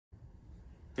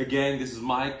Hey gang, this is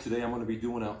Mike. Today I'm going to be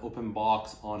doing an open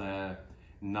box on a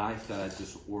knife that I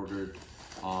just ordered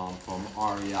from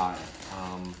REI.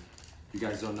 If you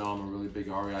guys don't know, I'm a really big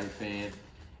REI fan,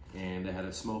 and they had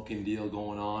a smoking deal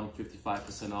going on,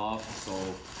 55% off.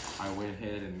 So I went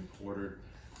ahead and ordered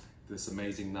this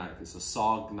amazing knife. It's a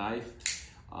SOG knife.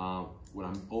 What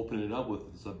I'm opening it up with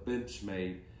is a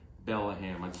Benchmade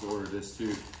Bellingham. I just ordered this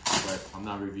too, but I'm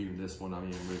not reviewing this one.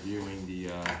 I'm reviewing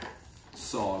the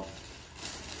SOG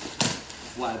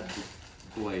flat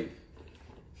blade.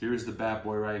 Here's the bad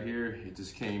boy right here. It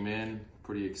just came in,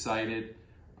 pretty excited.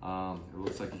 It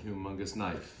looks like a humongous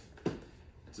knife,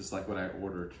 just like what I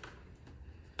ordered.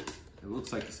 It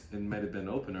looks like it might have been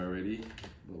open already,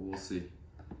 but we'll see.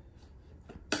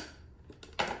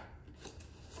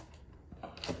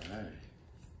 Alright.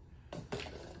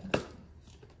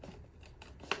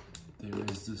 There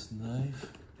is this knife.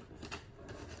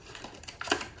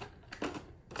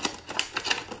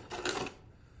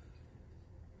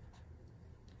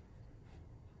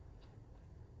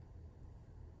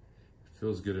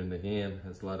 Feels good in the hand.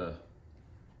 Has a lot of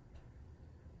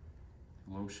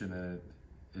lotion in it.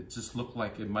 It just looked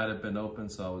like it might have been open,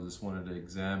 so I just wanted to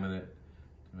examine it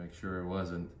to make sure it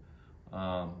wasn't.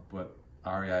 But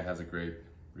REI has a great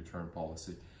return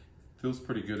policy. Feels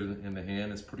pretty good in the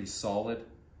hand. It's pretty solid.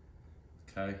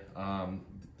 Okay.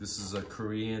 This is a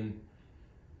Korean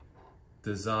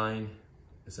design.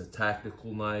 It's a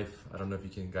tactical knife. I don't know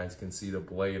if you guys can see the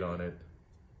blade on it.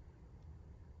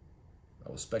 I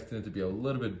was expecting it to be a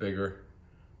little bit bigger,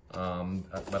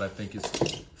 but I think it's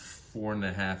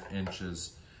 4.5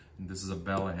 inches. And this is a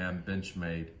Bellingham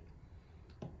Benchmade.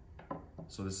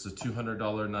 So this is a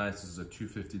 $200 knife. This is a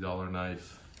 $250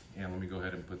 knife. And let me go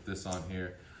ahead and put this on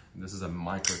here. And this is a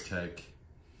Microtech,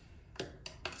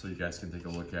 so you guys can take a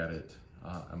look at it.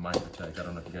 A Microtech. I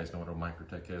don't know if you guys know what a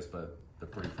Microtech is, but they're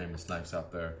pretty famous knives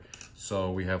out there.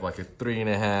 So we have like a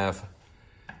 3.5,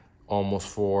 almost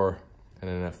 4. And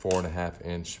then a 4.5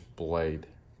 inch blade,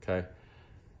 okay?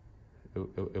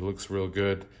 It looks real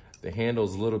good. The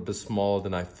handle's a little bit smaller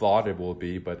than I thought it will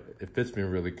be, but it fits me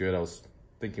really good. I was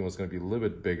thinking it was gonna be a little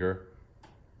bit bigger.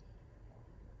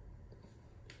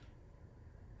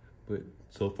 But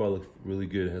so far it looks really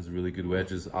good. It has really good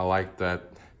wedges. I like that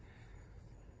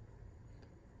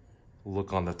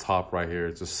look on the top right here.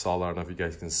 It's just solid. I don't know if you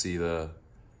guys can see the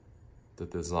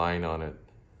design on it.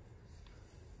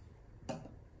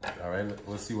 All right,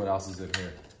 let's see what else is in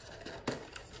here.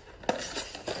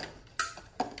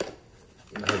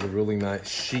 It has a really nice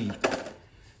sheet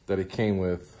that it came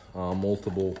with,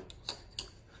 multiple,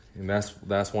 and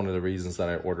that's one of the reasons that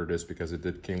I ordered this, because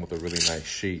it came with a really nice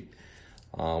sheet.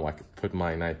 I could put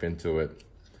my knife into it.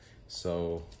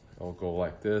 So I'll go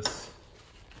like this.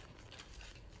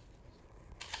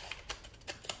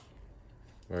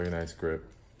 Very nice grip.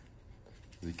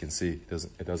 As you can see,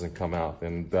 it doesn't come out,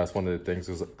 and that's one of the things,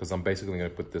 because I'm basically going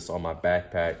to put this on my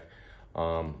backpack,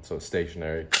 so it's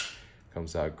stationary.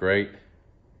 Comes out great.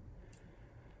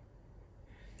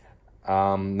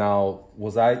 Now,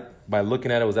 by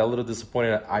looking at it, was I a little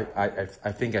disappointed?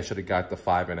 I think I should have got the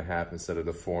 5.5 instead of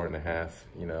the 4.5.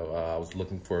 You know, I was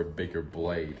looking for a bigger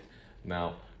blade.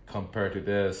 Now, compared to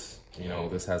this, you know,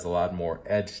 this has a lot more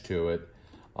edge to it,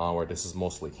 where this is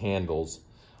mostly handles.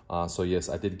 So yes,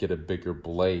 I did get a bigger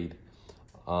blade,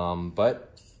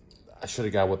 but I should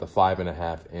have got with the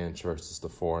 5.5 inch versus the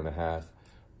 4.5.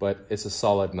 But it's a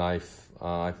solid knife.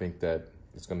 I think that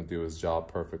it's going to do its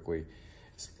job perfectly.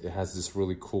 It has this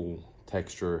really cool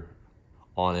texture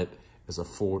on it. It's a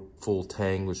full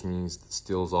tang, which means the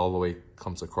steels all the way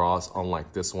comes across,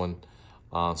 unlike this one.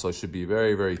 So it should be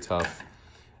very, very tough.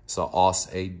 It's an AUS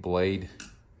 8 blade.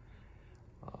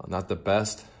 Not the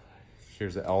best.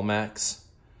 Here's the LMAX.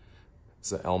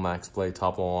 It's an LMAX blade,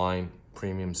 top of the line,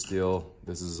 premium steel.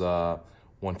 This is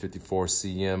 154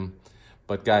 cm.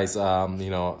 But guys,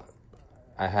 you know,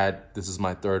 this is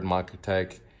my third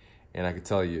Microtech, and I can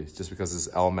tell you, just because it's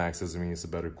LMAX doesn't mean it's a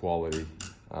better quality.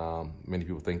 Many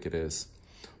people think it is.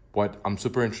 But I'm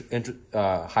super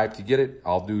hyped to get it.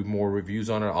 I'll do more reviews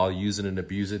on it. I'll use it and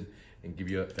abuse it and give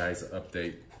you guys an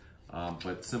update.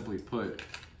 But simply put,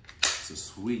 it's a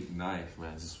sweet knife,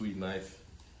 man. It's a sweet knife.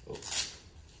 Oh.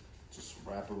 Just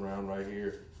wrap around right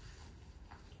here.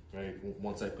 Right,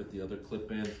 once I put the other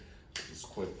clip in, just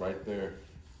clip right there.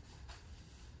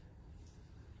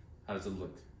 How does it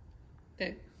look?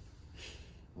 Good.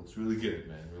 Looks really good,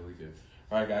 man, really good.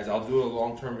 All right, guys, I'll do a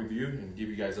long-term review and give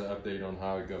you guys an update on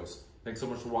how it goes. Thanks so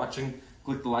much for watching.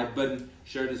 Click the like button,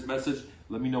 share this message.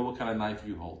 Let me know what kind of knife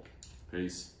you hold.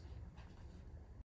 Peace.